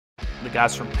the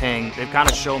guys from Ping, they've kind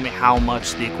of shown me how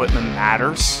much the equipment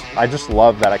matters. I just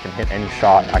love that I can hit any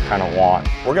shot I kind of want.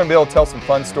 We're going to be able to tell some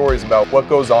fun stories about what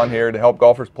goes on here to help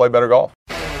golfers play better golf.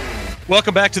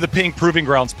 Welcome back to the Ping Proving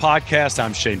Grounds podcast.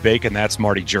 I'm Shane Bacon. That's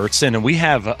Marty Jertson. And we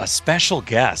have a special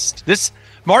guest.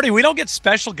 Marty, we don't get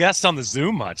special guests on the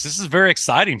Zoom much. This is very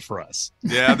exciting for us.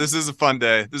 Yeah, this is a fun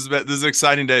day. This is an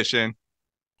exciting day, Shane.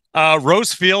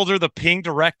 Rose Fielder, the Ping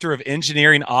Director of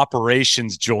Engineering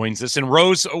Operations, joins us. And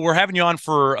Rose, we're having you on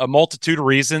for a multitude of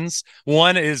reasons.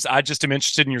 One is I just am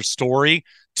interested in your story.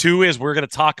 Two is we're going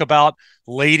to talk about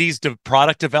ladies'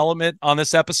 product development on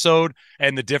this episode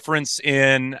and the difference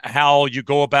in how you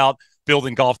go about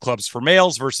building golf clubs for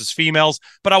males versus females.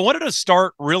 But I wanted to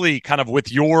start really kind of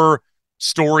with your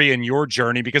story and your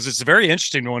journey because it's a very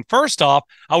interesting one. First off,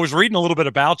 I was reading a little bit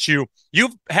about you.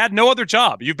 You've had no other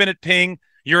job. You've been at Ping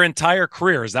your entire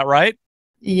career. Is that right?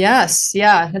 Yes.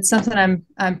 Yeah. It's something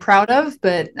I'm proud of,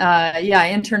 but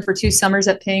I interned for 2 summers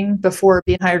at Ping before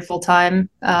being hired full time.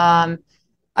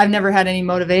 I've never had any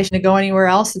motivation to go anywhere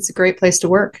else. It's a great place to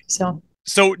work.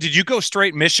 So did you go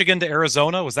straight Michigan to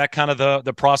Arizona? Was that kind of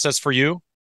the process for you?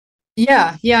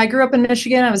 Yeah. I grew up in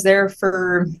Michigan. I was there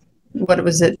for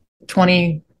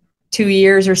 22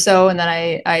 years or so. And then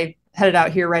I headed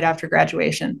out here right after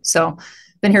graduation. So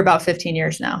been here about 15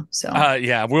 years now. So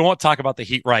we won't talk about the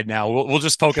heat right now. We'll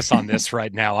just focus on this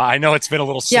right now. I know it's been a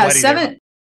little sweaty.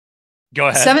 Go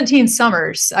ahead. 17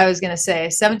 summers, I was going to say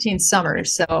 17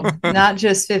 summers. So not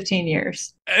just 15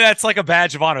 years. That's like a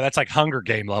badge of honor. That's like Hunger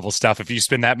Game level stuff. If you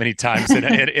spend that many times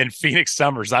in Phoenix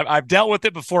summers, I've dealt with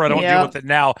it before. I don't deal with it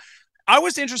now. I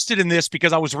was interested in this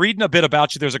because I was reading a bit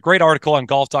about you. There's a great article on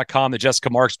golf.com that Jessica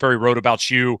Marksberry wrote about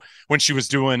you when she was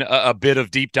doing a bit of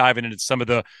deep diving into some of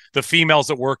the females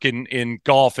that work in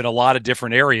golf in a lot of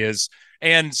different areas.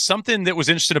 And something that was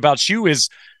interesting about you is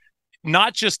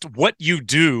not just what you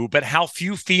do, but how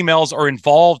few females are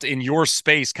involved in your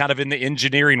space, kind of in the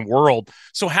engineering world.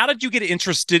 So how did you get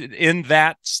interested in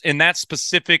that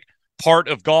specific part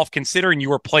of golf, considering you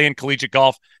were playing collegiate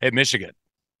golf at Michigan?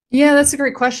 Yeah, that's a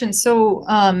great question. So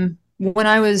when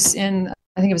I was I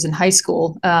think it was in high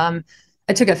school, I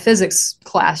took a physics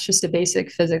class, just a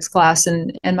basic physics class.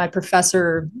 And my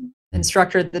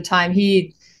instructor at the time,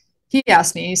 he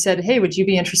asked me, he said, "Hey, would you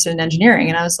be interested in engineering?"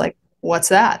 And I was like, "What's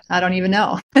that? I don't even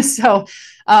know." So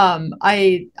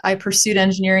I pursued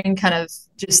engineering kind of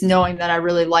just knowing that I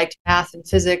really liked math and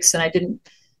physics and I didn't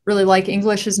really like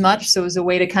English as much. So it was a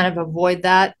way to kind of avoid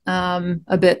that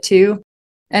a bit too.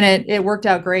 And it worked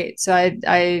out great. So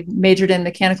I majored in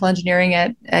mechanical engineering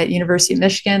at University of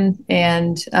Michigan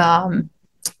and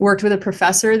worked with a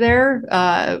professor there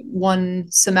one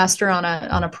semester on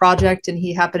a project, and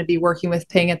he happened to be working with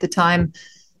Ping at the time.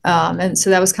 And so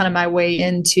that was kind of my way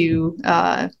into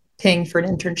Ping for an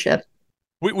internship.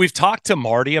 We've talked to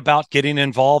Marty about getting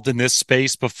involved in this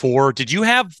space before. Did you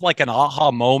have like an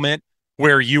aha moment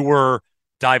where you were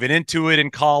diving into it in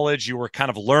college, you were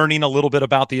kind of learning a little bit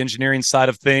about the engineering side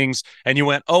of things, and you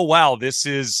went, "Oh, wow, this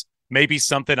is maybe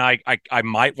something I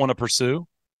might want to pursue"?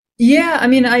 Yeah, I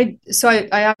mean, I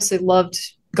obviously loved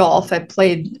golf. I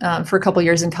played for a couple of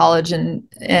years in college,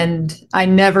 and I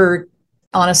never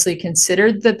honestly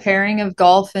considered the pairing of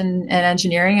golf and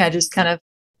engineering. I just kind of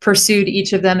pursued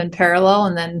each of them in parallel.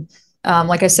 And then,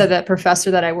 like I said, that professor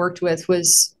that I worked with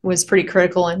was pretty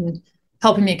critical in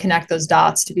helping me connect those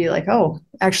dots to be like, oh,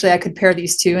 actually I could pair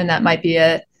these two, and that might be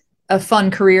a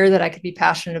fun career that I could be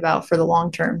passionate about for the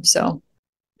long term. So.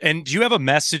 And do you have a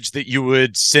message that you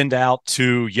would send out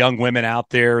to young women out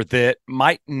there that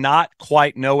might not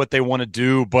quite know what they want to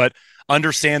do, but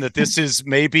understand that this is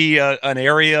maybe an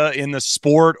area in the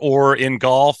sport or in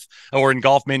golf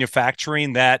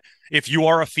manufacturing that if you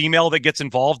are a female that gets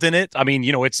involved in it, I mean,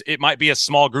 it might be a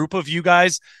small group of you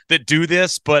guys that do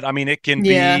this, but I mean, it can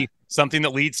be something that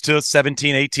leads to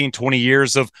 17, 18, 20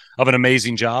 years of an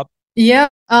amazing job. Yeah.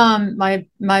 My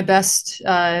best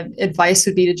advice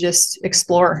would be to just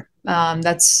explore.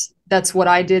 That's what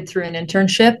I did through an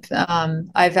internship.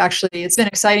 It's been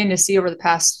exciting to see over the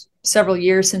past several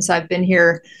years since I've been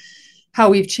here, how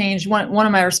we've changed. One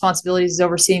of my responsibilities is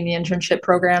overseeing the internship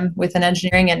program within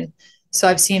engineering. And so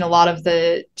I've seen a lot of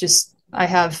I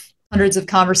have hundreds of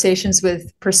conversations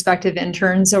with prospective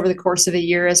interns over the course of a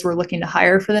year as we're looking to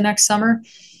hire for the next summer.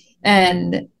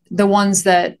 And the ones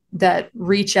that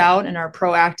reach out and are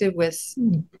proactive with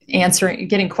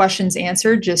getting questions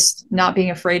answered, just not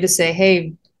being afraid to say,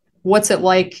 "Hey, what's it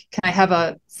like? Can I have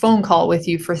a phone call with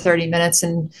you for 30 minutes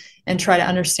and try to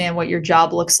understand what your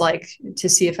job looks like to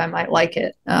see if I might like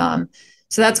it?"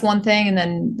 So that's one thing.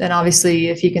 And then obviously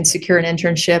if you can secure an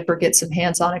internship or get some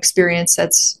hands-on experience,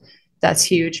 that's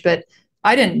huge. But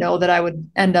I didn't know that I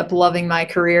would end up loving my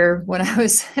career when I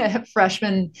was a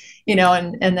freshman,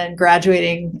 and then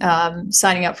graduating,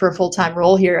 signing up for a full-time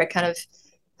role here.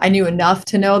 I knew enough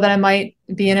to know that I might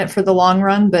be in it for the long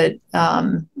run, but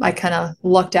I kind of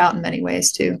lucked out in many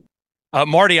ways too.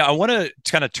 Marty, I want to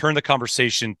kind of turn the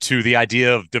conversation to the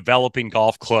idea of developing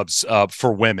golf clubs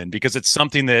for women, because it's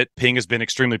something that Ping has been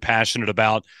extremely passionate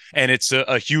about, and it's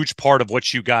a huge part of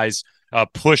what you guys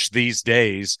push these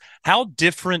days. How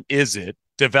different is it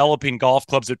developing golf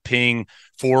clubs at Ping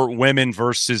for women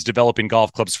versus developing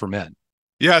golf clubs for men?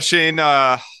 Yeah, Shane,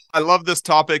 I love this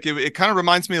topic. It kind of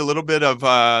reminds me a little bit of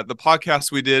the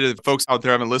podcast we did. If folks out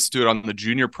there haven't listened to it, on the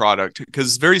junior product, because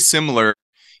it's very similar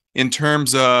in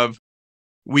terms of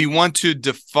we want to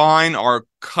define our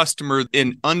customer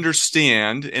and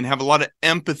understand and have a lot of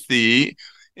empathy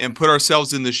and put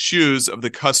ourselves in the shoes of the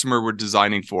customer we're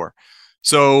designing for.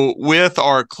 So with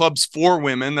our clubs for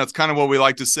women, that's kind of what we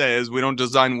like to say, is we don't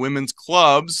design women's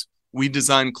clubs, we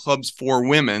design clubs for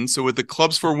women. So with the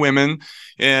clubs for women,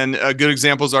 and a good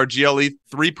example is our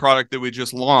GLE3 product that we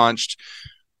just launched,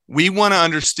 we want to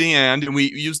understand, and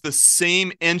we use the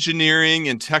same engineering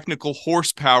and technical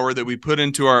horsepower that we put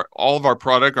into all of our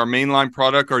product, our mainline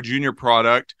product, our junior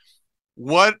product.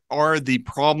 What are the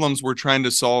problems we're trying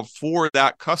to solve for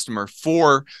that customer,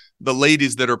 for the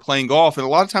ladies that are playing golf? And a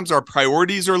lot of times our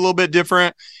priorities are a little bit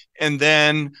different. And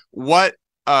then what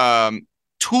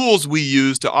tools we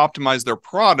use to optimize their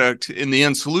product in the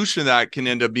end solution, that can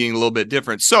end up being a little bit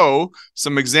different. So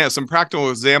some practical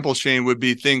examples, Shane, would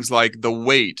be things like the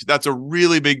weight. That's a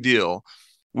really big deal.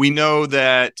 We know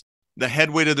that the head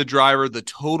weight of the driver, the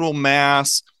total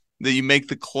mass that you make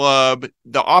the club,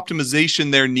 the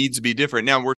optimization there needs to be different.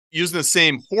 Now, we're using the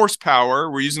same horsepower.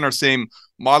 We're using our same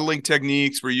modeling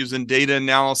techniques. We're using data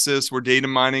analysis. We're data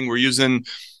mining. We're using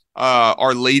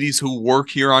our ladies who work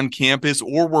here on campus,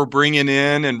 or we're bringing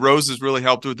in, and Rose has really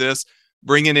helped with this,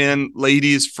 bringing in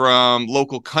ladies from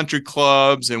local country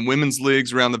clubs and women's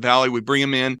leagues around the valley. We bring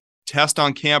them in, test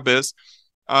on campus,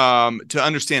 to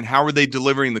understand how are they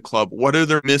delivering the club, what are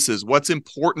their misses, what's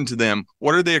important to them,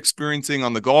 what are they experiencing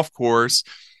on the golf course.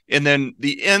 And then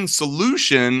the end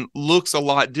solution looks a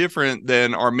lot different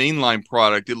than our mainline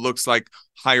product. It looks like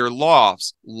higher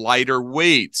lofts, lighter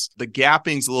weights. The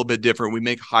gapping's a little bit different. We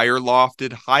make higher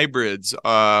lofted hybrids,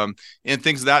 and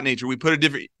things of that nature. We put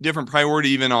a different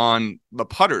priority even on the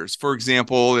putters. For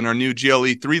example, in our new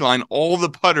GLE3 line, all the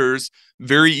putters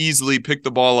very easily pick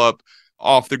the ball up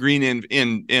off the green.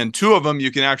 In two of them,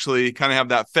 you can actually kind of have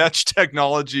that fetch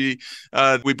technology.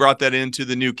 We brought that into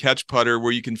the new catch putter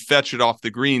where you can fetch it off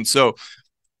the green. So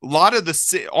a lot of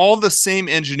all the same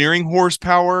engineering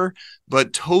horsepower,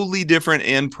 but totally different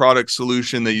end product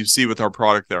solution that you see with our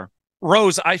product there.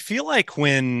 Rose, I feel like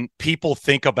when people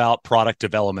think about product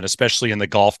development, especially in the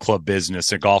golf club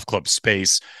business and golf club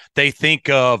space, they think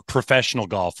of professional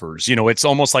golfers. It's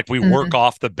almost like we work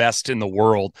off the best in the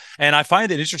world. And I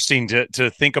find it interesting to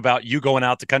think about you going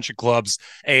out to country clubs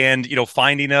and,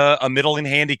 finding a middling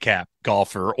handicap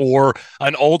golfer or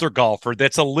an older golfer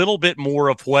that's a little bit more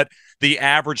of what the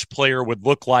average player would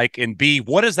look like and be.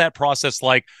 What is that process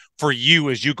like for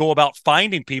you as you go about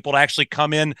finding people to actually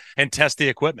come in and test the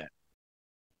equipment?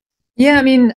 Yeah, I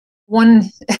mean, one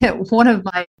of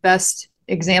my best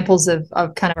examples of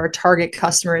kind of our target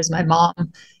customer is my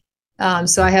mom.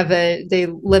 So they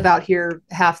live out here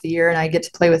half the year, and I get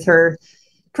to play with her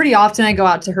pretty often. I go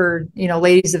out to her,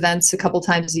 ladies events a couple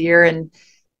times a year,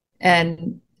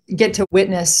 and get to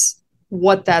witness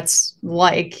what that's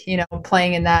like,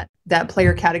 playing in that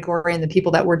player category and the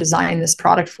people that we're designing this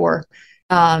product for.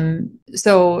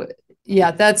 So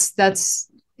yeah,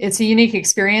 it's a unique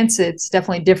experience. It's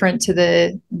definitely different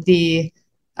to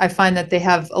I find that they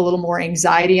have a little more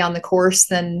anxiety on the course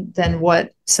than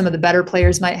what some of the better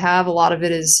players might have. A lot of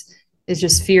it is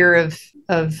just fear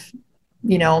of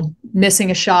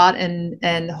missing a shot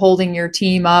and holding your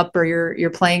team up or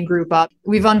your playing group up.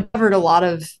 We've uncovered a lot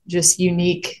of just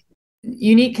unique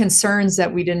concerns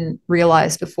that we didn't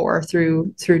realize before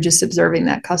through just observing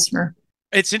that customer.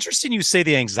 It's interesting you say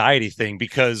the anxiety thing,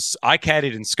 because I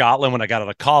caddied in Scotland when I got out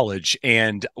of college,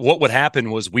 and what would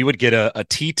happen was we would get a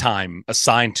tee time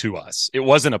assigned to us. It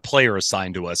wasn't a player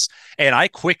assigned to us. And I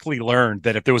quickly learned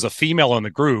that if there was a female in the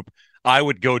group, I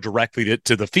would go directly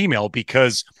to the female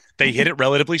because they hit it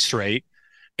relatively straight.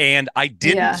 And I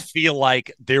didn't feel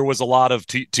like there was a lot of,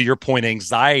 to your point,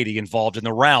 anxiety involved in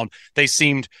the round. They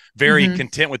seemed very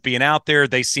content with being out there.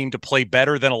 They seemed to play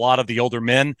better than a lot of the older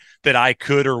men that I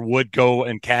could or would go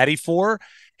and caddy for.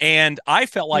 And I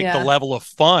felt like the level of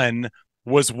fun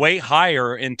was way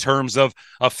higher in terms of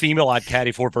a female I'd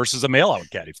caddy for versus a male I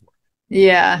would caddy for.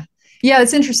 Yeah. Yeah,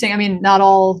 it's interesting. I mean, not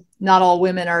all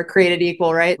women are created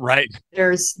equal, right? Right.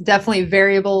 There's definitely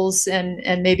variables,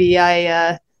 and maybe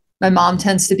my mom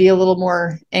tends to be a little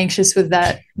more anxious with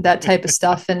that type of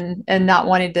stuff, and not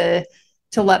wanting to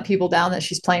let people down that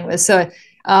she's playing with. So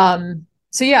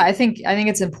yeah, I think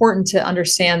it's important to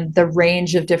understand the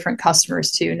range of different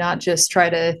customers too, not just try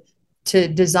to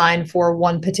design for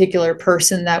one particular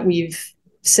person that we've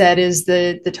said is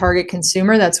the target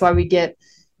consumer. That's why we get,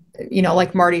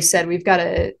 like Marty said, we've got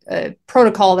a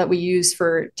protocol that we use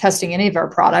for testing any of our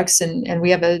products, and we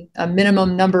have a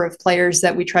minimum number of players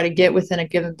that we try to get within a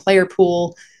given player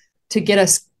pool to get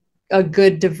us a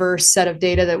good diverse set of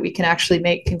data that we can actually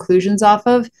make conclusions off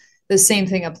of. The same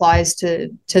thing applies to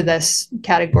this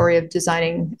category of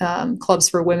designing clubs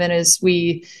for women. Is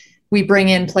we bring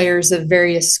in players of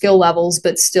various skill levels,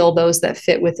 but still those that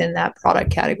fit within that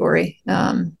product category.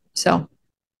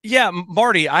 Yeah,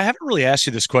 Marty, I haven't really asked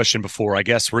you this question before, I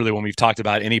guess, really, when we've talked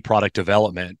about any product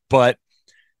development, but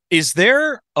is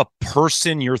there a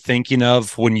person you're thinking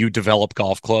of when you develop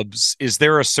golf clubs? Is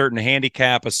there a certain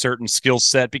handicap, a certain skill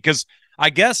set? Because I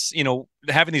guess,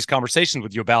 having these conversations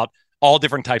with you about all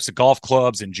different types of golf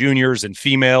clubs and juniors and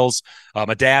females,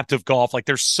 adaptive golf, like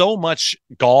there's so much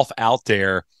golf out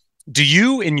there. Do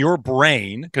you, in your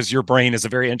brain, because your brain is a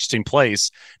very interesting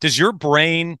place, does your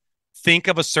brain think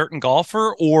of a certain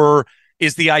golfer, or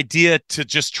is the idea to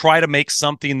just try to make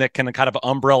something that can kind of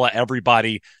umbrella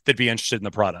everybody that'd be interested in the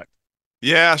product?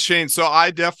 Yeah, Shane. So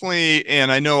I definitely,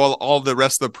 and I know all the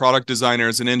rest of the product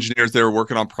designers and engineers that are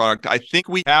working on product, I think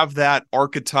we have that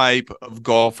archetype of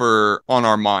golfer on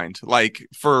our mind. Like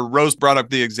for Rose brought up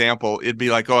the example, it'd be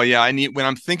like, oh yeah, when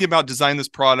I'm thinking about designing this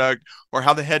product or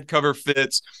how the head cover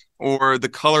fits or the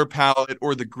color palette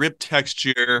or the grip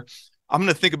texture, I'm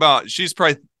going to think about, she's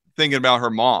probably thinking about her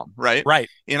mom, right? Right.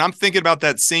 And I'm thinking about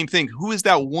that same thing. Who is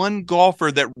that one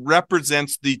golfer that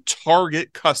represents the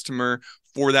target customer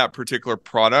for that particular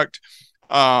product?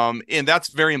 And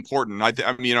that's very important. I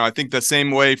think the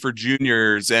same way for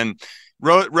juniors. And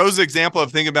Rose's example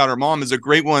of thinking about her mom is a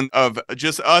great one of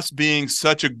just us being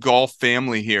such a golf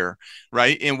family here,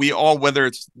 right? And we all, whether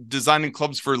it's designing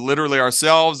clubs for literally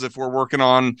ourselves, if we're working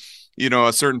on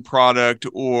a certain product,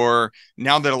 or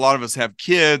now that a lot of us have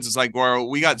kids, it's like, well,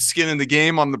 we got skin in the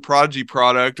game on the Prodigy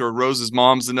product, or Rose's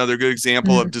mom's another good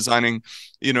example of designing,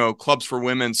 clubs for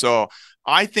women. So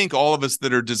I think all of us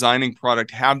that are designing product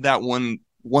have that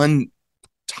one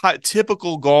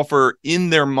typical golfer in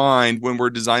their mind when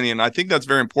we're designing. And I think that's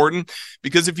very important,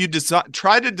 because if you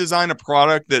try to design a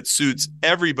product that suits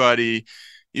everybody,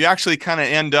 you actually kind of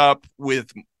end up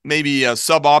with maybe a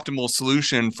suboptimal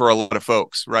solution for a lot of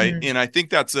folks, right? And I think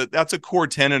that's a core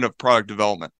tenet of product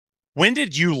development. When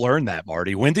did you learn that,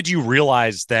 Marty? When did you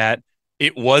realize that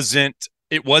it wasn't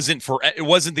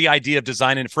the idea of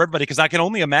designing it for everybody? Because I can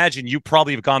only imagine you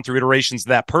probably have gone through iterations of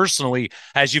that personally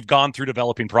as you've gone through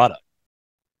developing product.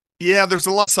 Yeah, there's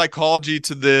a lot of psychology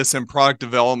to this and product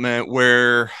development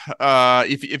where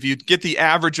if you get the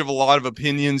average of a lot of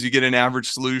opinions, you get an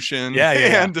average solution. Yeah.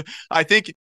 And I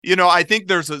think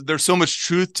there's so much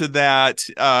truth to that.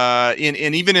 And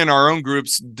even in our own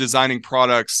groups designing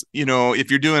products, if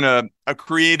you're doing a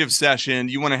creative session,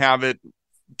 you want to have it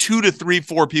 2 to 3,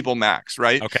 4 people max,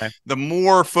 right? Okay. The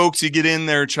more folks you get in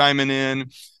there chiming in,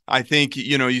 I think,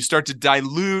 you start to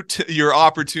dilute your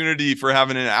opportunity for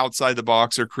having an outside the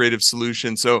box or creative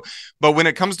solution. So, but when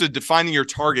it comes to defining your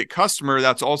target customer,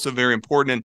 that's also very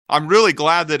important. And I'm really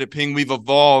glad that at Ping, we've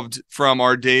evolved from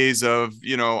our days of,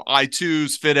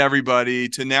 I2s fit everybody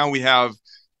to now we have,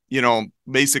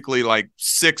 basically like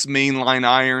 6 mainline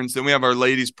irons. Then we have our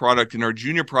ladies product and our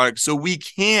junior product. So we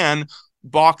can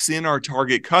box in our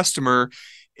target customer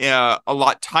a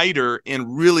lot tighter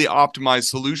and really optimize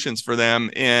solutions for them.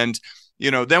 And,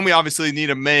 then we obviously need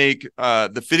to make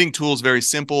the fitting tools very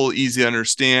simple, easy to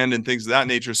understand, and things of that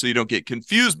nature, so you don't get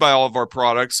confused by all of our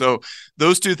products. So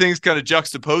those two things kind of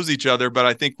juxtapose each other, but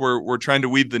I think we're trying to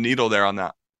weave the needle there on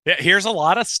that. Yeah, here's a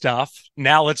lot of stuff.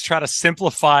 Now let's try to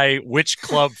simplify which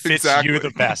club fits you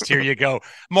the best. Here you go.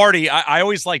 Marty, I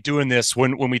always like doing this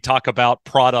when we talk about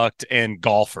product and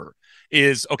golfer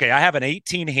is, okay, I have an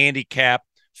 18 handicap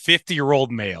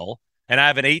 50-year-old male, and I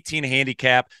have an 18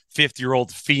 handicap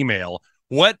 50-year-old female.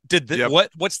 What's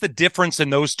the difference in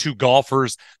those two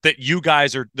golfers that you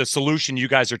guys are, the solution you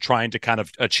guys are trying to kind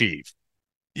of achieve?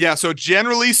 Yeah, so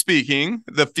generally speaking,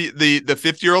 the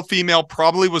 50-year-old female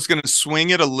probably was going to swing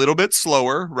it a little bit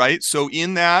slower, right? So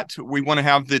in that, we want to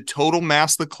have the total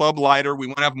mass of the club lighter. We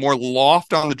want to have more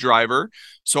loft on the driver.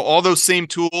 So all those same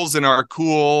tools in our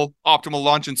cool optimal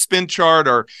launch and spin chart,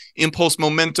 our impulse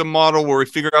momentum model, where we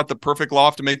figure out the perfect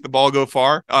loft to make the ball go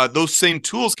far, those same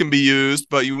tools can be used,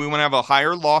 but we want to have a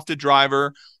higher lofted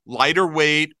driver, lighter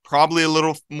weight, probably a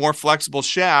little more flexible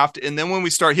shaft. And then when we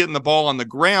start hitting the ball on the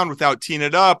ground without teeing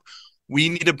it up, we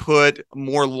need to put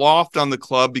more loft on the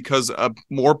club, because a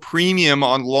more premium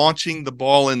on launching the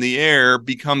ball in the air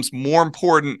becomes more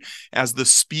important as the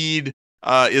speed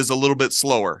is a little bit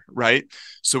slower, right?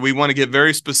 So we want to get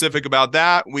very specific about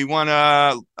that. We want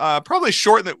to probably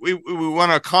shorten that. We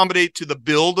want to accommodate to the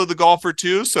build of the golfer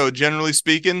too. So generally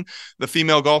speaking, the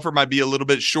female golfer might be a little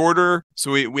bit shorter.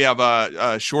 So we have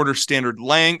a shorter standard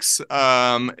lengths.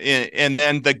 And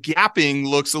then the gapping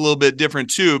looks a little bit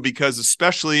different too, because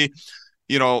especially,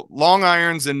 long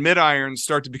irons and mid irons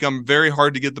start to become very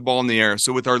hard to get the ball in the air.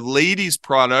 So with our ladies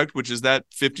product, which is that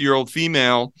 50-year-old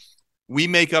female, we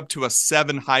make up to a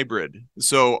 7 hybrid.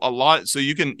 So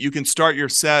you can start your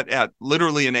set at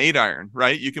literally an 8 iron,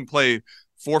 right? You can play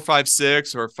 4, 5,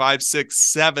 6 or 5,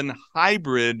 6, 7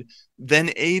 hybrid,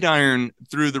 then 8 iron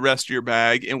through the rest of your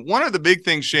bag. And one of the big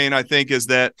things, Shane, I think, is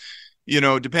that,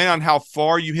 depending on how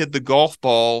far you hit the golf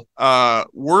ball,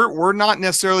 we're not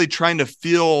necessarily trying to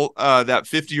fill that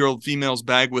 50-year-old female's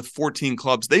bag with 14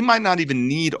 clubs. They might not even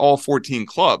need all 14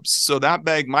 clubs. So that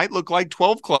bag might look like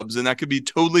 12 clubs, and that could be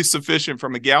totally sufficient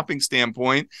from a gapping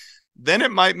standpoint. Then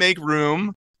it might make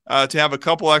room to have a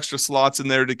couple extra slots in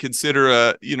there to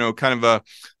consider kind of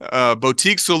a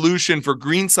boutique solution for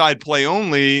greenside play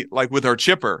only, like with our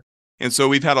chipper. And so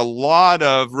we've had a lot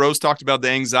of, Rose talked about the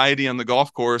anxiety on the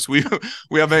golf course. We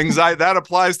have anxiety that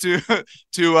applies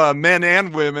to men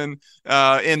and women.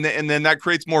 And then that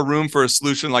creates more room for a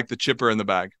solution like the chipper in the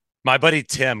bag. My buddy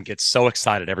Tim gets so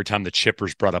excited every time the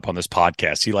chipper's brought up on this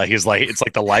podcast. He's like, it's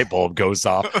like the light bulb goes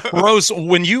off. Rose,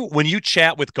 when you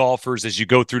chat with golfers as you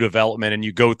go through development and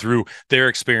you go through their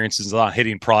experiences on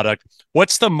hitting product,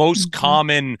 what's the most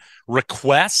common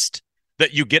request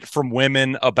that you get from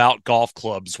women about golf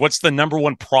clubs? What's the number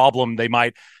one problem they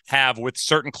might have with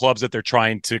certain clubs that they're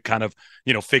trying to kind of,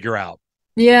 figure out?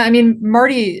 Yeah. I mean,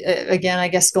 Marty, again, I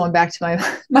guess going back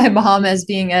to my mom as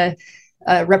being a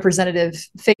representative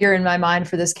figure in my mind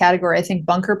for this category, I think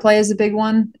bunker play is a big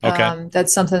one. Okay.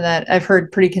 That's something that I've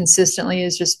heard pretty consistently,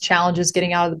 is just challenges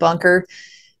getting out of the bunker.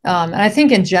 And I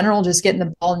think in general, just getting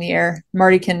the ball in the air.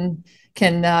 Marty can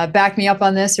back me up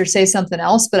on this or say something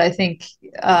else, but I think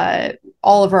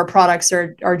all of our products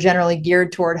are generally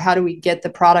geared toward how do we get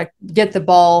the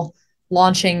ball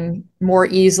launching more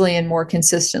easily and more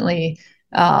consistently,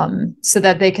 so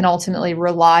that they can ultimately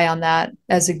rely on that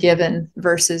as a given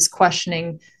versus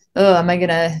questioning, am I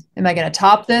gonna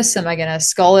top this? Am I gonna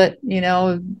scull it,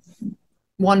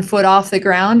 1 foot off the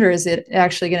ground, or is it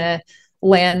actually gonna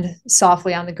land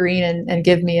softly on the green and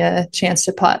give me a chance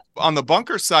to putt? On the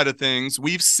bunker side of things,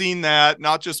 we've seen that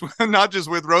not just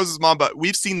with Rose's mom, but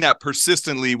we've seen that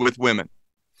persistently with women.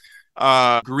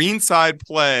 Greenside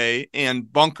play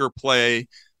and bunker play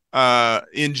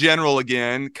in general,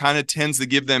 again, kind of tends to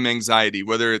give them anxiety,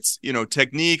 whether it's,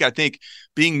 technique. I think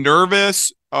being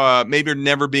nervous, maybe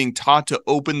never being taught to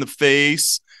open the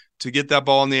face to get that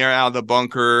ball in the air out of the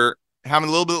bunker, having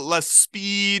a little bit less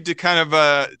speed to kind of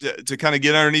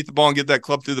get underneath the ball and get that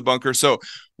club through the bunker. So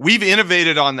we've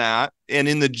innovated on that. And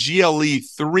in the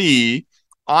GLE3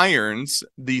 irons,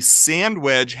 the sand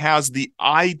wedge has the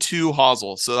I2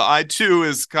 hosel. So the I2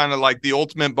 is kind of like the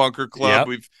ultimate bunker club. Yep.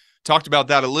 We've talked about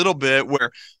that a little bit,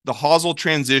 where the hosel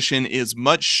transition is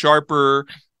much sharper,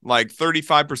 like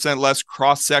 35% less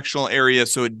cross-sectional area.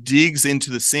 So it digs into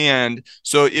the sand.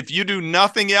 So if you do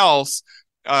nothing else,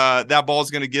 that ball is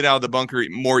going to get out of the bunker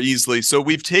more easily. So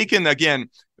we've taken, again,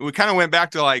 we kind of went back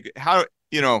to like, how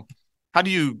do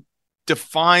you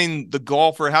define the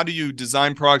golfer? How do you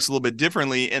design products a little bit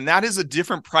differently? And that is a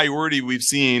different priority we've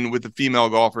seen with the female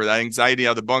golfer, that anxiety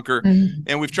out of the bunker. Mm-hmm.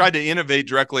 And we've tried to innovate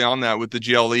directly on that with the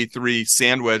GLE3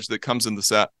 sand wedge that comes in the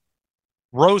set.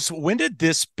 Rose, when did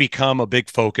this become a big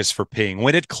focus for Ping?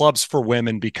 When did clubs for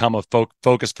women become a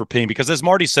focus for Ping? Because as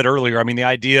Marty said earlier, I mean, the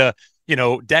idea,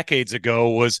 decades ago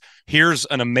was, here's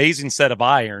an amazing set of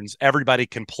irons, everybody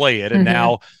can play it. And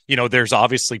now, there's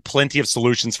obviously plenty of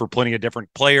solutions for plenty of different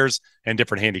players and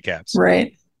different handicaps.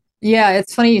 Right. Yeah,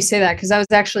 it's funny you say that, because I was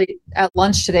actually at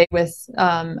lunch today with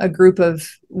a group of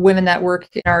women that work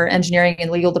in our engineering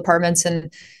and legal departments,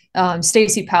 and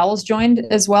Stacey Powell's joined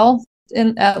as well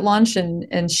at lunch. And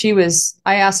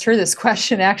I asked her this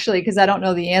question, actually, because I don't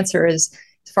know the answer, is,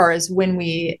 as far as when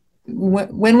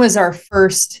was our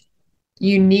first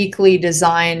uniquely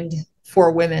designed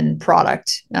for women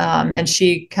product. And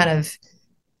she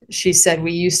said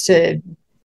we used to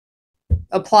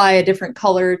apply a different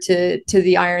color to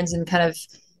the irons and kind of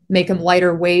make them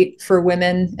lighter weight for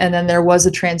women. And then there was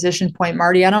a transition point,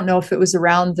 Marty. I don't know if it was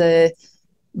around the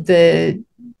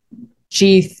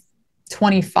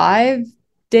G25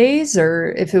 days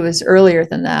or if it was earlier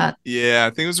than that. Yeah, I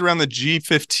think it was around the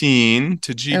G15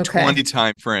 to G20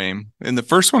 time frame. And the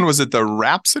first one was at the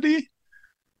Rhapsody,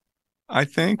 I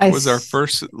think, was our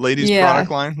first ladies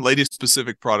product line, ladies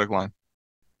specific product line.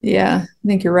 Yeah, I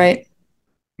think you're right.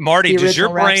 Marty, does your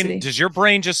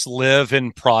brain just live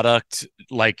in product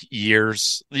like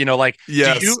years? You know, like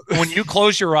yes. When you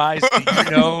close your eyes, do you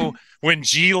know when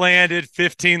G landed,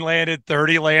 15 landed,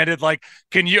 30 landed? Like,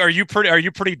 are you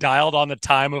pretty dialed on the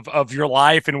time of your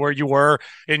life and where you were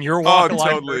in your walk of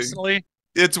life personally?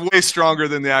 It's way stronger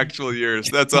than the actual years.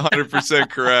 That's 100%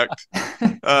 correct.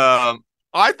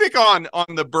 I think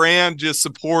on the brand just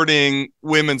supporting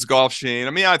women's golf, Shane. I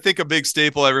mean, I think a big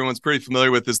staple everyone's pretty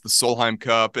familiar with is the Solheim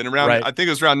Cup. And I think it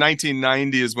was around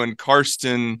 1990 is when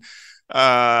Karsten,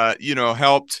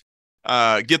 helped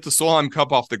get the Solheim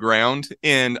Cup off the ground.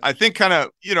 And I think kind of,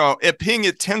 at Ping,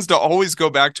 it tends to always go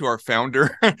back to our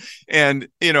founder. And,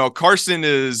 Karsten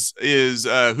is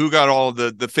who got all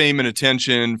the fame and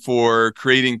attention for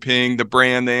creating Ping, the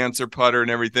brand, the answer putter and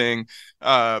everything.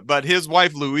 But his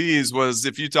wife, Louise, was,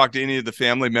 if you talk to any of the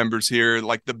family members here,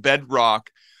 like the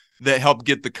bedrock that helped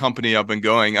get the company up and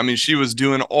going. I mean, she was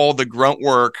doing all the grunt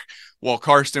work while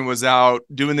Karsten was out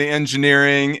doing the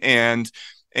engineering and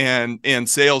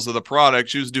sales of the product.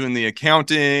 She was doing the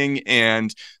accounting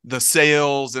and the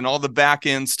sales and all the back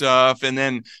end stuff. And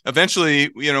then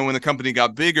eventually, when the company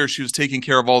got bigger, she was taking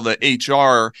care of all the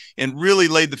HR and really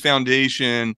laid the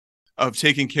foundation of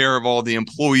taking care of all the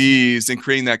employees and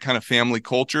creating that kind of family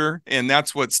culture. And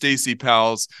that's what Stacy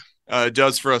Pals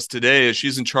does for us today, is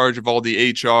she's in charge of all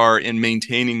the HR and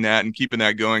maintaining that and keeping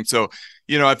that going. So,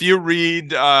 if you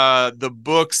read the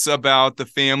books about the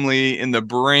family and the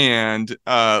brand,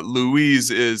 Louise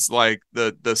is like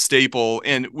the staple.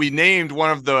 And we named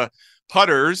one of the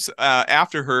putters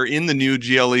after her in the new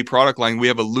GLE product line. We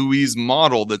have a Louise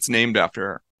model that's named after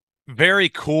her. Very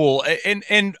cool.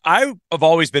 And I have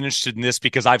always been interested in this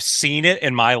because I've seen it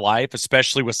in my life,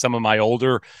 especially with some of my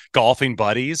older golfing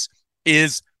buddies,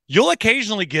 is you'll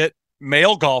occasionally get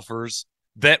male golfers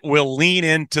that will lean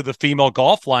into the female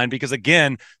golf line because,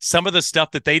 again, some of the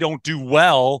stuff that they don't do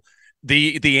well,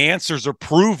 the answers are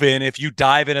proven if you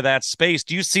dive into that space.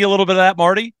 Do you see a little bit of that,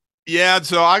 Marty? Yeah,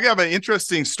 so I got an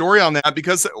interesting story on that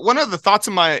because one of the thoughts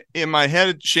in my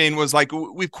head, Shane, was like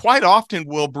we quite often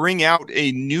will bring out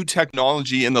a new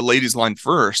technology in the ladies line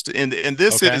first, and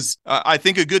this is I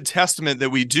think a good testament that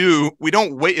we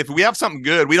don't wait. If we have something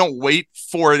good, we don't wait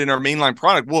for it in our mainline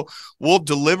product. We'll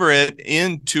deliver it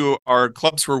into our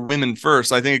clubs for women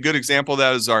first. I think a good example of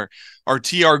that is our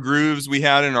TR grooves we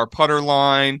had in our putter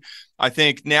line. I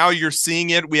think now you're seeing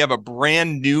it. We have a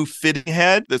brand new fitting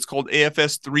head that's called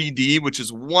AFS 3D, which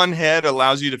is one head,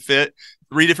 allows you to fit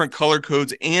 3 different color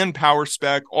codes and power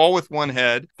spec, all with one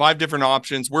head, 5 different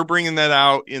options. We're bringing that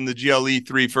out in the GLE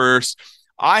 3 first.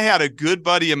 I had a good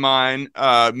buddy of mine,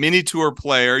 mini tour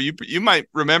player. You might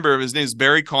remember his name is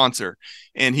Barry Conser,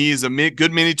 and he's a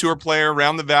good mini tour player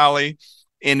around the valley.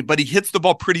 But he hits the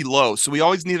ball pretty low. So we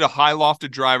always needed a high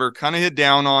lofted driver, kind of hit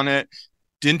down on it.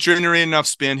 Didn't generate enough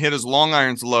spin, hit his long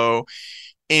irons low.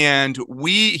 And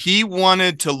he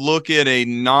wanted to look at a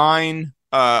 9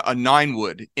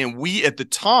 wood. And we, at the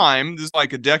time, this is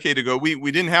like a decade ago, we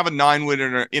didn't have a 9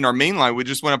 wood in our main line. We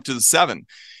just went up to the 7.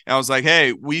 And I was like,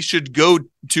 hey, we should go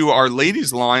to our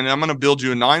ladies line. And I'm going to build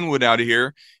you a 9 wood out of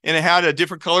here. And it had a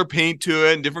different color paint to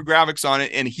it and different graphics on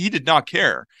it. And he did not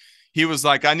care. He was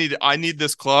like, I need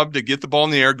this club to get the ball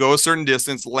in the air, go a certain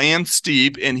distance, land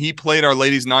steep, and he played our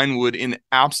ladies 9 wood and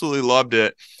absolutely loved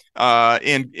it,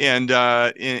 and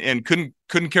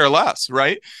couldn't care less,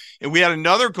 right? And we had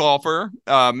another golfer,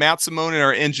 Matt Simone, in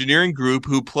our engineering group,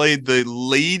 who played the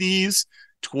ladies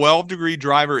 12-degree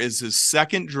driver as his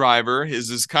second driver.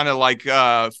 His kind of like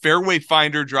fairway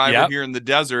finder driver here in the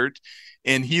desert.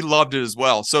 And he loved it as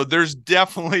well. So there's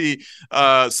definitely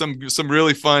some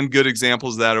really fun, good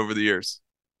examples of that over the years.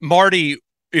 Marty,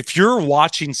 if you're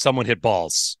watching someone hit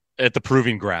balls at the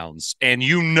proving grounds and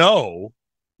you know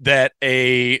that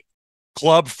a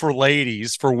club for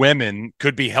ladies, for women,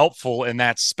 could be helpful in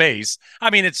that space. I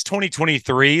mean, it's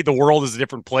 2023. The world is a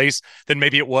different place than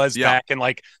maybe it was back in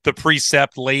like the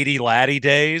Precept lady laddie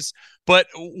days. But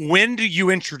when do you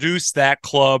introduce that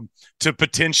club to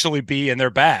potentially be in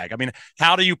their bag? I mean,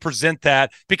 how do you present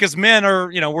that? Because men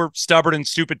are, we're stubborn and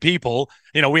stupid people.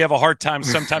 We have a hard time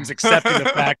sometimes accepting the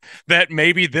fact that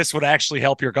maybe this would actually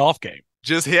help your golf game.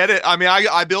 Just hit it. I mean,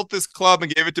 I built this club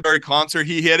and gave it to Barry Concert.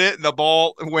 He hit it, and the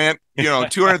ball went,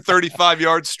 235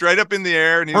 yards straight up in the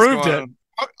air, and he's proved going,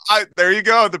 there you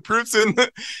go. The proof's in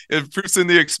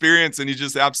the experience, and he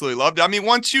just absolutely loved it. I mean,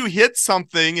 once you hit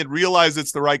something and realize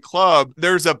it's the right club,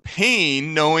 there's a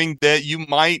pain knowing that you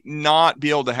might not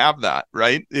be able to have that,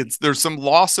 right? There's some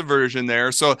loss aversion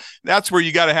there. So that's where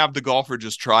you got to have the golfer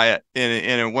just try it,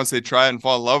 and once they try it and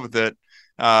fall in love with it,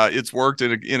 it's worked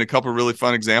in a couple of really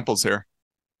fun examples here.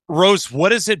 Rose,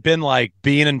 what has it been like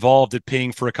being involved at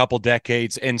Ping for a couple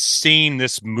decades and seeing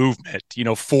this movement,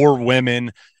 for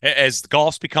women as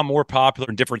golf's become more popular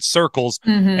in different circles?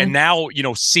 Mm-hmm. And now,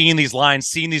 seeing these lines,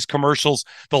 seeing these commercials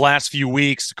the last few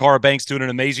weeks, Cara Banks doing an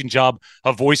amazing job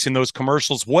of voicing those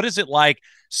commercials. What is it like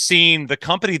seeing the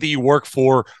company that you work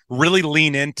for really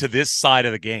lean into this side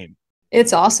of the game?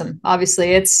 It's awesome.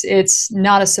 Obviously, it's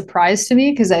not a surprise to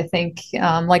me because I think,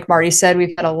 like Marty said,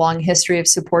 we've had a long history of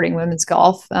supporting women's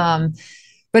golf. But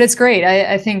it's great.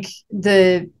 I think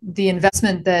the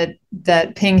investment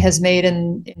that Ping has made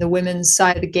in the women's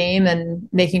side of the game and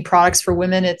making products for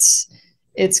women,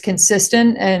 it's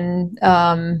consistent. And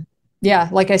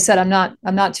like I said, I'm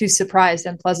not too surprised.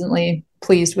 I'm pleasantly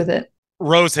pleased with it.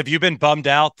 Rose, have you been bummed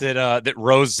out that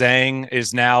Rose Zhang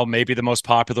is now maybe the most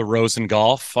popular Rose in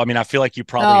golf? I mean, I feel like you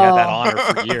probably had that honor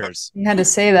for years. You had to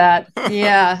say that.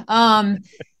 Yeah. I'm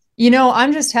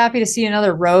just happy to see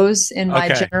another Rose in my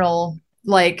general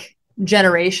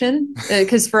generation,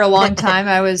 because for a long time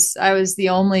I was the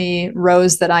only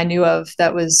Rose that I knew of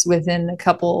that was within a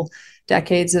couple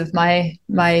decades of my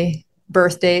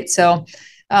birth date. So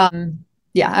I'm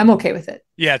okay with it.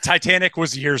 Yeah, Titanic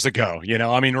was years ago.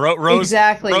 I mean, Rose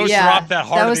exactly. Rose dropped that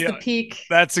hard. That was the peak.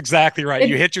 That's exactly right.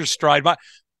 You hit your stride.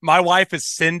 My wife is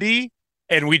Cindy,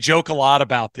 and we joke a lot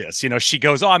about this. She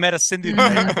goes, "Oh, I met a Cindy today."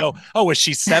 I go, "Oh, is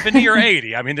she 70 or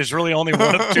 80?" I mean, there's really only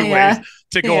one of two ways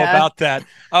to go about that.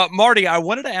 Marty, I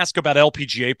wanted to ask about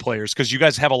LPGA players because you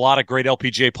guys have a lot of great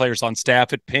LPGA players on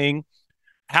staff at Ping.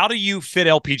 How do you fit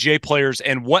LPGA players,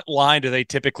 and what line do they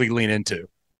typically lean into?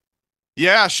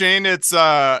 Yeah, Shane, it's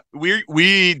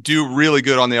we do really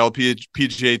good on the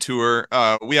LPGA tour.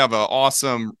 We have an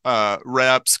awesome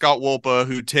rep, Scott Wolpa,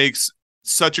 who takes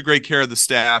such a great care of the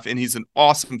staff, and he's an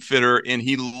awesome fitter, and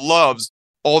he loves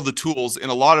all the tools, and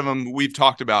a lot of them we've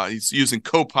talked about. He's using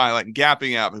Copilot and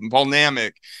Gapping App and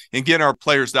Volnamic and getting our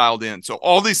players dialed in. So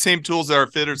all these same tools that our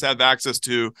fitters have access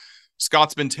to,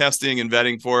 Scott's been testing and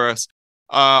vetting for us.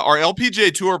 Our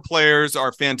LPGA Tour players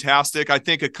are fantastic. I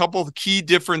think a couple of key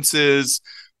differences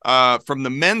from the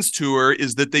men's tour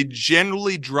is that they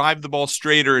generally drive the ball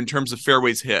straighter in terms of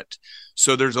fairways hit.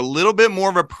 So there's a little bit more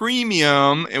of a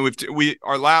premium, and one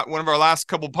of our last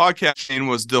couple podcasts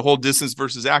was the whole distance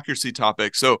versus accuracy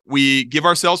topic. So we give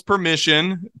ourselves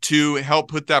permission to help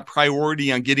put that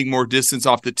priority on getting more distance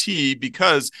off the tee,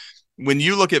 because when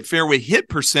you look at fairway hit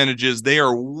percentages, they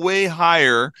are way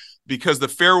higher because the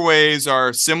fairways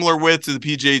are similar width to the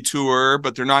PGA Tour,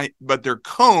 but they're not. But their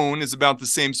cone is about the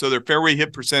same, so their fairway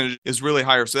hit percentage is really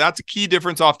higher. So that's a key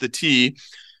difference off the tee.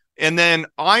 And then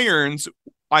irons,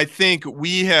 I think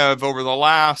we have over the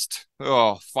last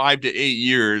 5 to 8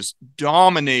 years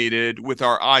dominated with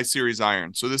our I-Series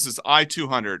iron. So this is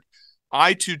I-200,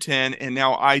 I-210, and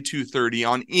now I-230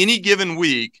 on any given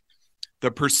week. The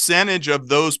percentage of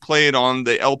those played on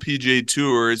the LPGA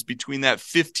Tour is between that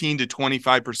 15 to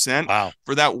 25%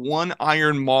 for that one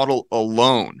iron model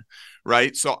alone,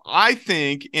 right? So I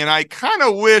think, and I kind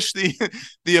of wish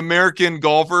the American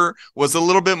golfer was a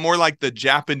little bit more like the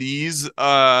Japanese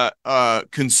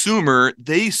consumer.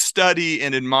 They study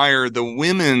and admire the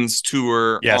women's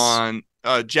tour on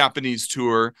Japanese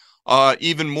tour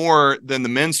even more than the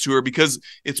men's tour, because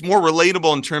it's more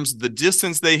relatable in terms of the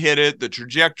distance they hit it, the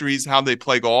trajectories, how they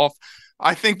play golf.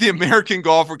 I think the American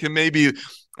golfer can maybe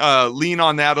lean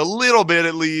on that a little bit,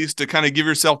 at least, to kind of give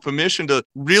yourself permission to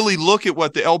really look at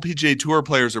what the LPGA Tour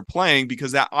players are playing,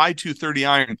 because that I-230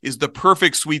 iron is the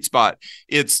perfect sweet spot.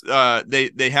 It's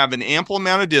they have an ample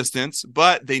amount of distance,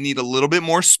 but they need a little bit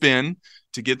more spin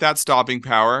to get that stopping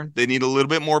power. They need a little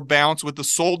bit more bounce with the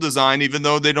sole design, even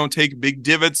though they don't take big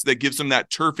divots. That gives them that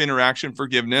turf interaction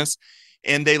forgiveness.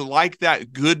 And they like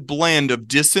that good blend of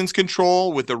distance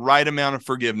control with the right amount of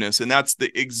forgiveness. And that's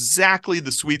exactly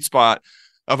the sweet spot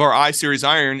of our I-Series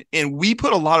iron. And we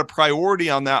put a lot of priority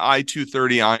on that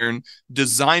I-230 iron,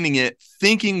 designing it,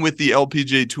 thinking with the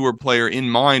LPGA Tour player in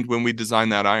mind when we design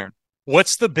that iron.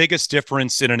 What's the biggest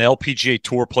difference in an LPGA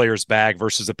Tour player's bag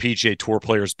versus a PGA Tour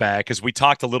player's bag? Because we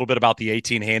talked a little bit about the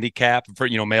 18 handicap for,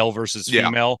 male versus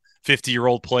female,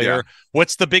 50-year-old player. Yeah.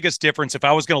 What's the biggest difference? If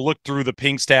I was going to look through the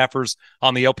ping staffers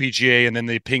on the LPGA and then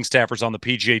the ping staffers on the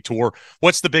PGA Tour,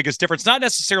 what's the biggest difference? Not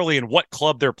necessarily in what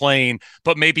club they're playing,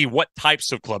 but maybe what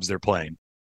types of clubs they're playing.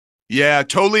 Yeah,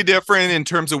 totally different in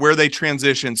terms of where they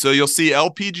transition. So you'll see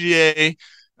LPGA.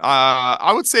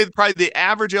 I would say probably the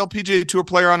average LPGA Tour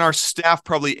player on our staff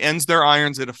probably ends their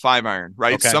irons at a 5-iron,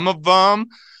 right? Okay. Some of them,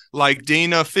 like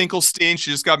Dana Finkelstein,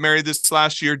 she just got married this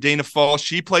last year. Dana Fall,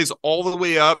 she plays all the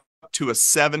way up to a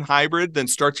 7 hybrid, then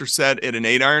starts her set at an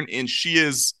 8-iron, and she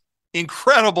is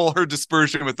incredible, her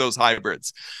dispersion with those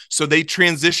hybrids. So they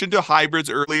transition to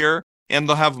hybrids earlier, and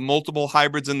they'll have multiple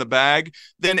hybrids in the bag.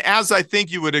 Then, as I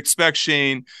think you would expect,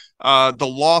 Shane, the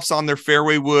lofts on their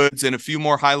fairway woods and a few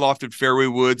more high lofted fairway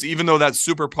woods, even though that's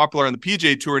super popular on the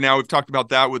PGA Tour now, we've talked about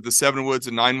that with the 7 woods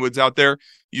and 9 woods out there,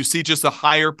 you see just a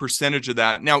higher percentage of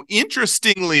that. Now,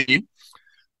 interestingly,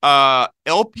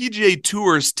 LPGA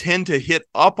Tours tend to hit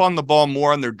up on the ball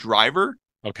more on their driver.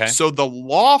 Okay. So the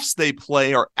lofts they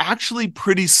play are actually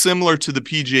pretty similar to the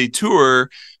PGA Tour,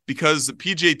 because the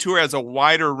PGA Tour has a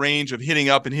wider range of hitting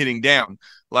up and hitting down.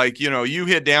 Like, you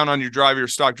hit down on your driver, your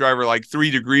stock driver, like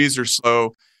 3 degrees or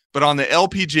so. But on the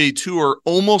LPGA Tour,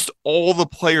 almost all the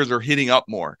players are hitting up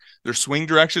more. Their swing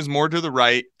direction is more to the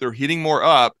right. They're hitting more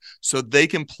up, so they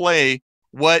can play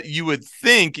what you would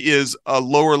think is a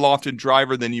lower lofted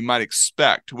driver than you might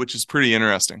expect, which is pretty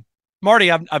interesting.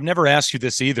 Marty, I've never asked you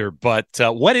this either, but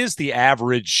what is the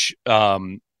average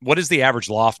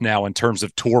loft now in terms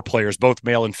of tour players, both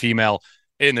male and female,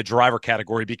 in the driver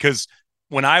category? Because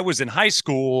when I was in high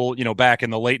school, back in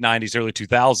the late 90s, early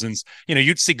 2000s,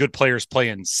 you'd see good players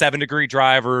playing 7-degree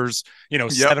drivers,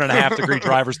 7.5-degree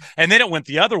drivers. And then it went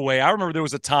the other way. I remember there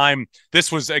was a time,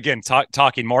 this was, again,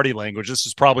 talking Marty language. This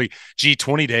was probably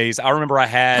G20 days. I remember I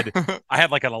had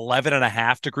like an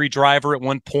 11.5-degree driver at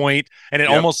one point, and it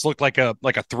almost looked like a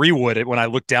 3-wood when I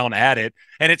looked down at it.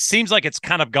 And it seems like it's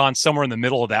kind of gone somewhere in the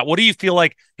middle of that. What do you feel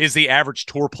like is the average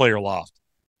tour player loft?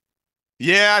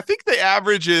 Yeah, I think the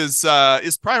average is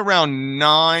probably around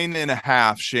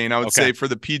 9.5, Shane, I would say, for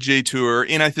the PGA Tour.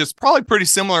 And it's probably pretty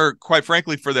similar, quite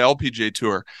frankly, for the LPGA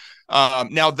Tour.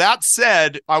 Now, that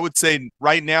said, I would say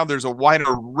right now there's a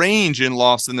wider range in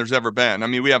lofts than there's ever been. I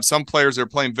mean, we have some players that are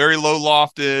playing very low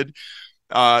lofted,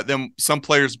 then some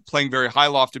players playing very high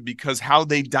lofted, because how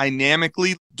they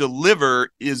dynamically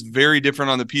deliver is very different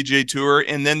on the PGA Tour.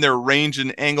 And then their range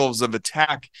and angles of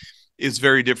attack is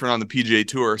very different on the PGA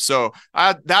Tour. So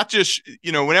that just,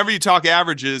 whenever you talk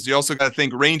averages, you also got to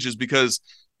think ranges, because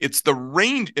it's the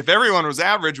range. If everyone was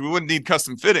average, we wouldn't need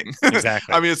custom fitting.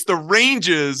 Exactly. I mean, it's the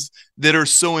ranges that are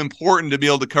so important to be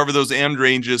able to cover those end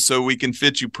ranges so we can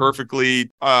fit you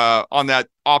perfectly on that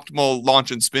optimal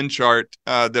launch and spin chart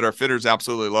that our fitters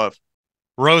absolutely love.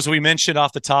 Rose, we mentioned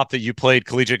off the top that you played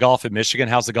collegiate golf at Michigan.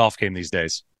 How's the golf game these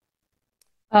days?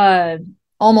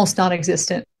 Almost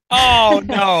non-existent. Oh,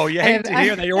 no, you hate to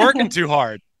hear that. You're working too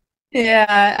hard.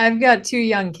 Yeah, I've got 2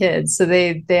 young kids, so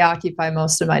they occupy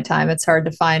most of my time. It's hard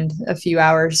to find a few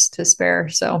hours to spare.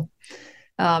 So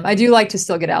I do like to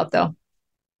still get out, though.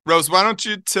 Rose, why don't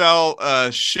you tell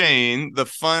Shane the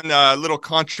fun little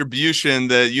contribution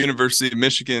that University of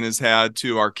Michigan has had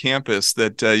to our campus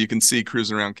that you can see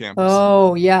cruising around campus?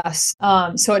 Oh, yes.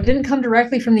 So it didn't come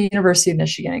directly from the University of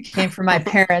Michigan. It came from my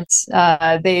parents.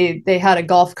 They had a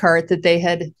golf cart that they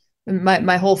had.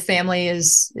 My whole family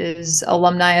is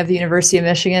alumni of the University of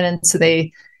Michigan, and so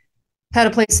they had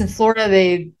a place in Florida.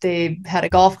 They had a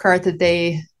golf cart that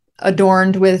they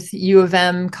adorned with U of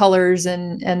M colors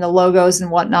and the logos and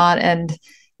whatnot. And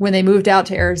when they moved out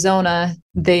to Arizona,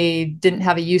 they didn't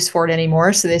have a use for it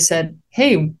anymore. So they said,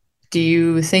 "Hey, do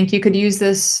you think you could use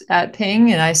this at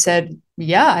Ping?" And I said,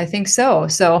 "Yeah, I think so."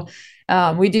 So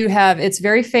we do have, it's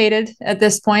very faded at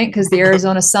this point because the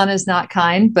Arizona sun is not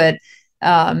kind, but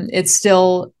it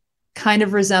still kind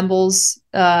of resembles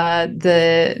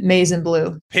the maize and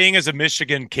blue. Ping is a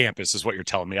Michigan campus is what you're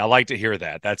telling me. I like to hear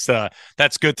that.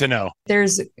 That's good to know.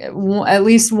 There's at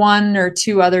least 1 or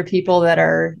 2 other people that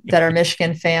are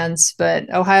Michigan fans, but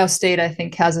Ohio State, I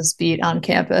think, has us beat on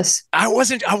campus. I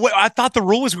thought the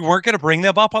rule was we weren't going to bring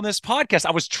them up on this podcast.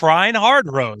 I was trying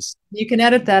hard, Rose. You can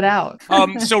edit that out.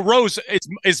 So Rose,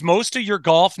 is most of your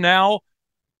golf now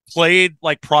played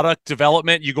like product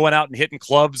development? You going out and hitting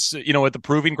clubs, at the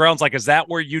proving grounds? Like, is that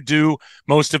where you do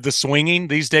most of the swinging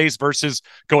these days versus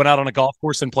going out on a golf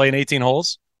course and playing 18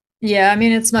 holes? Yeah, I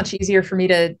mean, it's much easier for me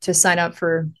to sign up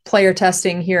for player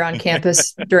testing here on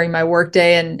campus during my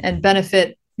workday and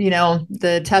benefit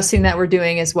the testing that we're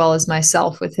doing, as well as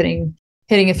myself with hitting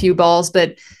a few balls.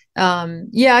 But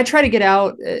I try to get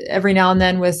out every now and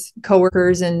then with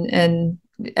coworkers and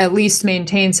at least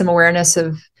maintain some awareness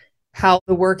of how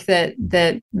the work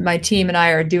that my team and I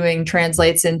are doing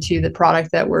translates into the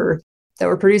product that we're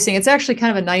producing. It's actually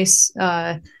kind of a nice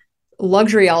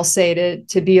luxury, I'll say,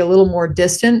 to be a little more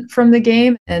distant from the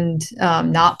game and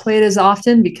not play it as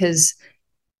often, because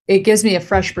it gives me a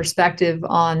fresh perspective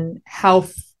on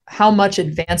how much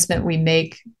advancement we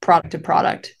make product to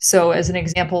product. So as an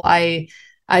example, I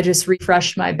just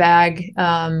refreshed my bag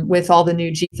with all the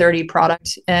new G30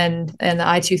 product and the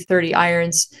i230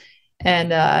 irons.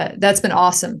 And that's been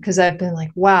awesome, because I've been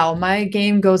like, wow, my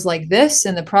game goes like this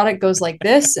and the product goes like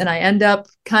this. And I end up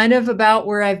kind of about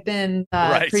where I've been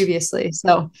previously.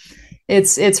 So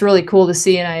it's really cool to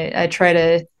see. And I try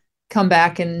to come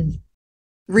back and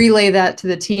relay that to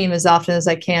the team as often as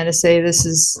I can to say,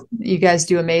 you guys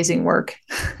do amazing work.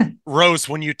 Rose,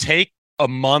 when you take a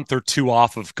month or two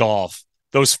off of golf,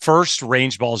 those first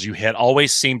range balls you hit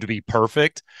always seem to be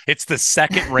perfect. It's the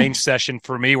second range session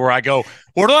for me where I go,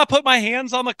 where do I put my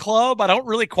hands on the club? I don't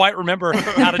really quite remember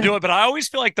how to do it, but I always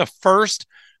feel like the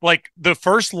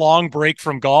first long break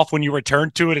from golf, when you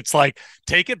return to it, it's like,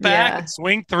 take it back and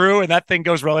swing through, and that thing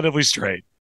goes relatively straight.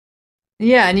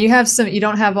 Yeah. And you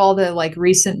don't have all the like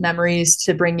recent memories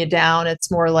to bring you down. It's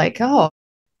more like, oh,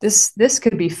 this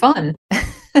could be fun.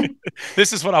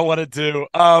 This is what I want to do.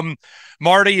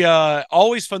 Marty,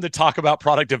 always fun to talk about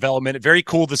product development. Very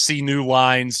cool to see new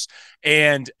lines.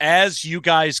 And as you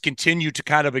guys continue to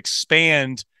kind of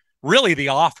expand really the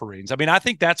offerings, I mean, I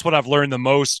think that's what I've learned the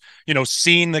most,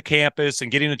 seeing the campus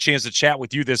and getting a chance to chat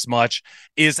with you this much,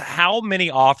 is how many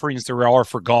offerings there are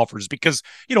for golfers. Because,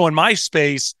 in my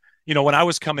space, when I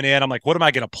was coming in, I'm like, what am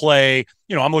I going to play?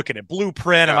 I'm looking at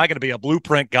Blueprint. Am I going to be a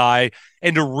Blueprint guy?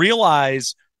 And to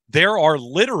realize there are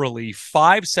literally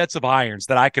 5 sets of irons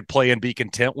that I could play and be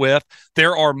content with.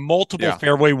 There are multiple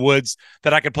fairway woods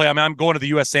that I could play. I mean, I'm going to the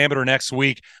U.S. Amateur next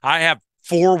week. I have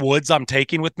 4 woods I'm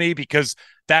taking with me, because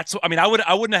I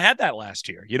wouldn't have had that last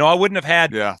year. I wouldn't have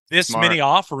had this many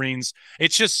offerings.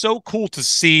 It's just so cool to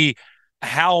see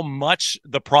how much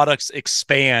the products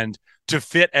expand to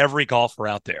fit every golfer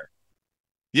out there.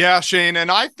 Yeah, Shane.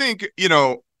 And I think,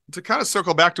 to kind of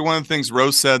circle back to one of the things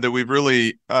Rose said, that we've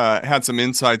really had some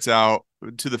insights out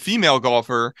to the female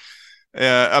golfer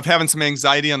of having some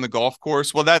anxiety on the golf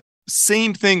course. Well, that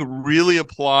same thing really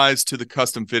applies to the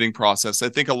custom fitting process. I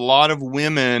think a lot of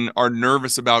women are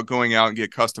nervous about going out and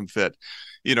get custom fit.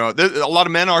 A lot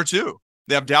of men are too.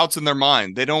 They have doubts in their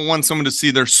mind. They don't want someone to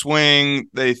see their swing.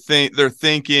 They're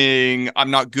thinking,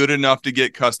 I'm not good enough to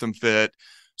get custom fit.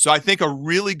 So I think a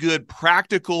really good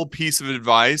practical piece of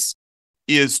advice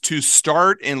is to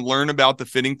start and learn about the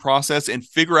fitting process and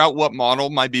figure out what model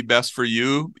might be best for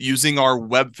you using our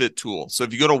WebFit tool. So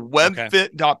if you go to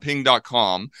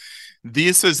webfit.ping.com,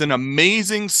 this is an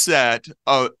amazing set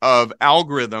of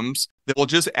algorithms that will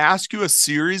just ask you a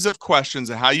series of questions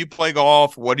of how you play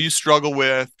golf, what do you struggle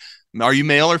with, are you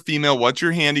male or female, what's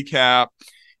your handicap,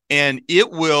 and it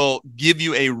will give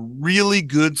you a really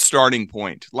good starting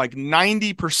point, like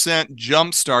 90%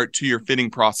 jump start to your fitting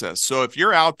process. So if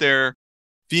you're out there,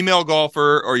 female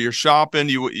golfer, or you're shopping,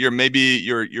 maybe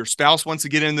your spouse wants to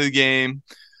get into the game,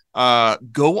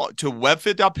 go to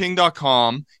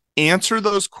webfit.ping.com, answer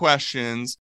those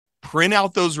questions, print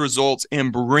out those results,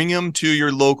 and bring them to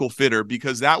your local fitter,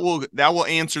 because that will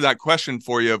answer that question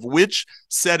for you of which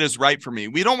set is right for me.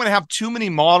 We don't want to have too many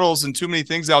models and too many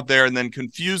things out there and then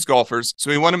confuse golfers.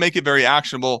 So we want to make it very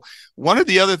actionable. One of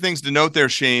the other things to note there,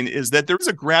 Shane, is that there's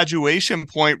a graduation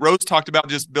point. Rose talked about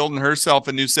just building herself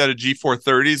a new set of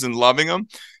G430s and loving them,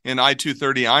 and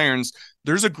i230 irons.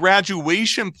 There's a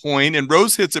graduation point, and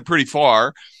Rose hits it pretty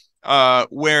far,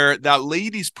 where that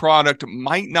ladies product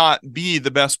might not be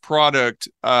the best product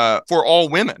for all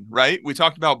women, right? We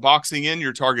talked about boxing in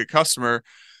your target customer.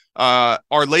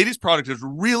 Our ladies product is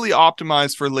really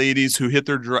optimized for ladies who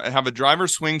have a driver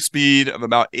swing speed of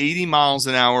about 80 miles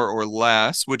an hour or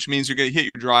less, which means you're going to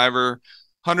hit your driver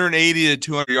 180 to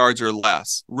 200 yards or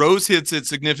less. Rose hits it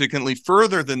significantly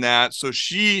further than that, so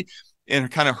she,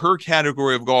 and kind of her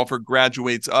category of golfer,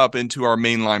 graduates up into our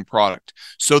mainline product.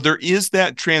 So there is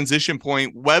that transition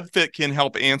point. WebFit can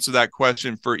help answer that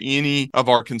question for any of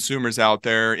our consumers out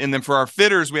there. And then for our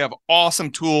fitters, we have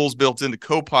awesome tools built into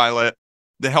Copilot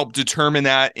that help determine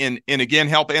that, and again,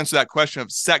 help answer that question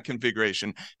of set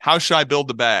configuration. How should I build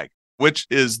the bag? Which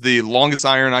is the longest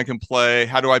iron I can play?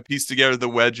 How do I piece together the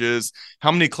wedges?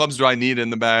 How many clubs do I need in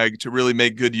the bag to really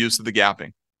make good use of the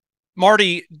gapping?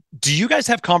 Marty, do you guys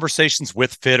have conversations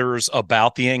with fitters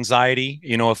about the anxiety?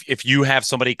 You know, if you have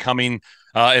somebody coming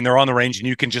and they're on the range and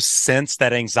you can just sense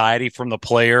that anxiety from the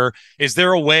player, is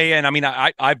there a way? And I mean,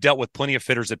 I've dealt with plenty of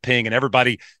fitters at Ping, and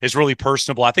everybody is really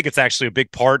personable. I think it's actually a big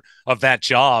part of that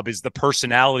job is the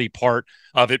personality part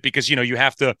of it, because, you know, you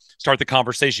have to start the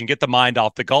conversation, get the mind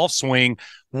off the golf swing.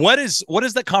 What is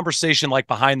that conversation like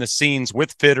behind the scenes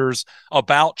with fitters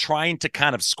about trying to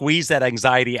kind of squeeze that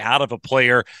anxiety out of a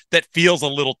player that feels a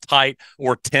little tight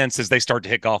or tense as they start to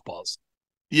hit golf balls?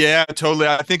 Yeah, totally.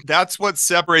 I think that's what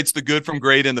separates the good from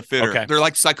great in the fitter. Okay. They're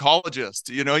like psychologists.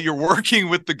 You know, you're working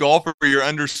with the golfer, you're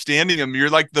understanding him. You're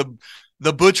like the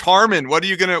Butch Harmon. What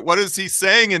is he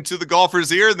saying into the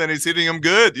golfer's ear? Then he's hitting him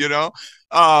good, you know,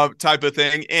 type of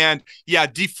thing. And yeah,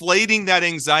 deflating that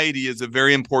anxiety is a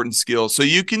very important skill. So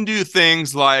you can do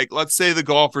things like, let's say the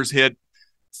golfer's hit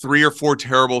 3 or 4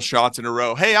 terrible shots in a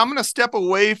row. Hey, I'm going to step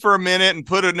away for a minute and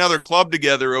put another club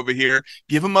together over here.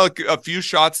 Give them a few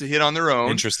shots to hit on their own.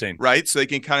 Interesting. Right? So they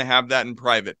can kind of have that in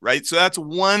private, right? So that's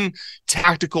one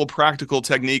tactical, practical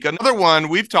technique. Another one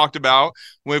we've talked about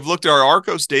when we've looked at our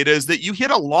Arccos data is that you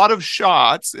hit a lot of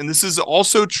shots, and this is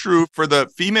also true for the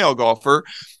female golfer,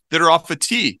 that are off a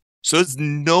tee. So it's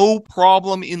no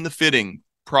problem in the fitting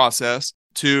process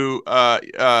to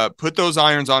put those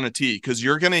irons on a tee, because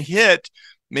you're going to hit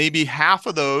maybe half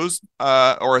of those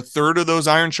or a third of those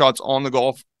iron shots on the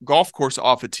golf course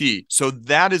off a tee. So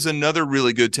that is another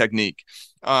really good technique.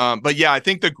 But yeah, I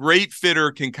think the great fitter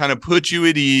can kind of put you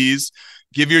at ease,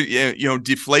 give your,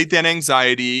 deflate that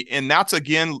anxiety. And that's,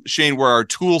 again, Shane, where our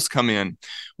tools come in.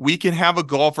 We can have a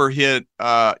golfer hit,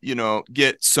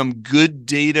 get some good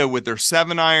data with their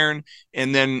 7-iron,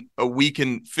 and then we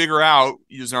can figure out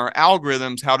using our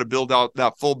algorithms how to build out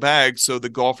that full bag so the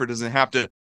golfer doesn't have to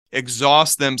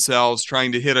exhaust themselves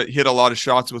trying to hit a lot of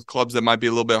shots with clubs that might be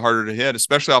a little bit harder to hit,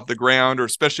 especially off the ground, or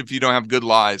especially if you don't have good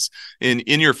lies in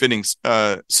your fitting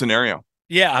scenario.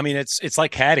 Yeah, I mean, it's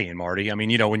like caddying, Marty. I mean,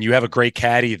 you know, when you have a great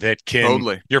caddy that can,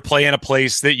 Totally. You're playing a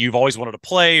place that you've always wanted to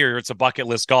play, or it's a bucket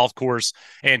list golf course,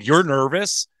 and you're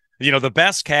nervous. You know, the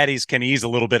best caddies can ease a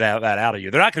little bit of that out of you.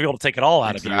 They're not going to be able to take it all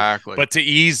out of you, but to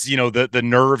ease, the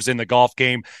nerves in the golf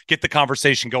game, get the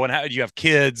conversation going. How do you have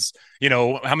kids? You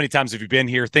know, how many times have you been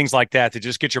here? Things like that to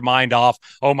just get your mind off.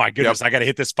 Oh my goodness, I got to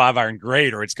hit this 5-iron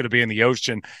great, or it's going to be in the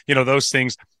ocean. You know, those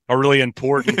things are really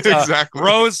important. Exactly.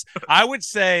 Rose, I would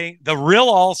say the real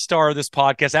all-star of this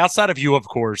podcast, outside of you, of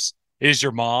course, is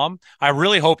your mom. I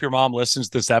really hope your mom listens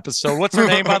to this episode. What's her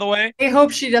name, by the way? I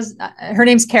hope she doesn't. Her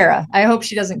name's Kara. I hope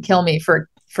she doesn't kill me for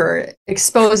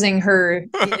exposing her,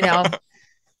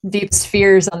 deepest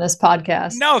fears on this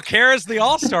podcast. No, Kara's the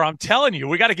all-star. I'm telling you,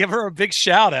 we got to give her a big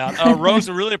shout out. Rose,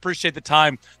 I really appreciate the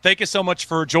time. Thank you so much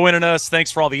for joining us.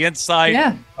 Thanks for all the insight.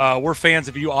 Yeah. We're fans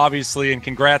of you, obviously, and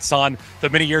congrats on the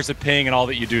many years at Ping and all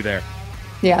that you do there.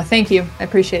 Yeah, thank you. I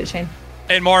appreciate it, Shane.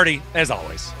 And Marty, as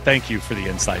always, thank you for the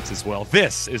insights as well.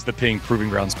 This is the Ping Proving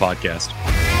Grounds podcast.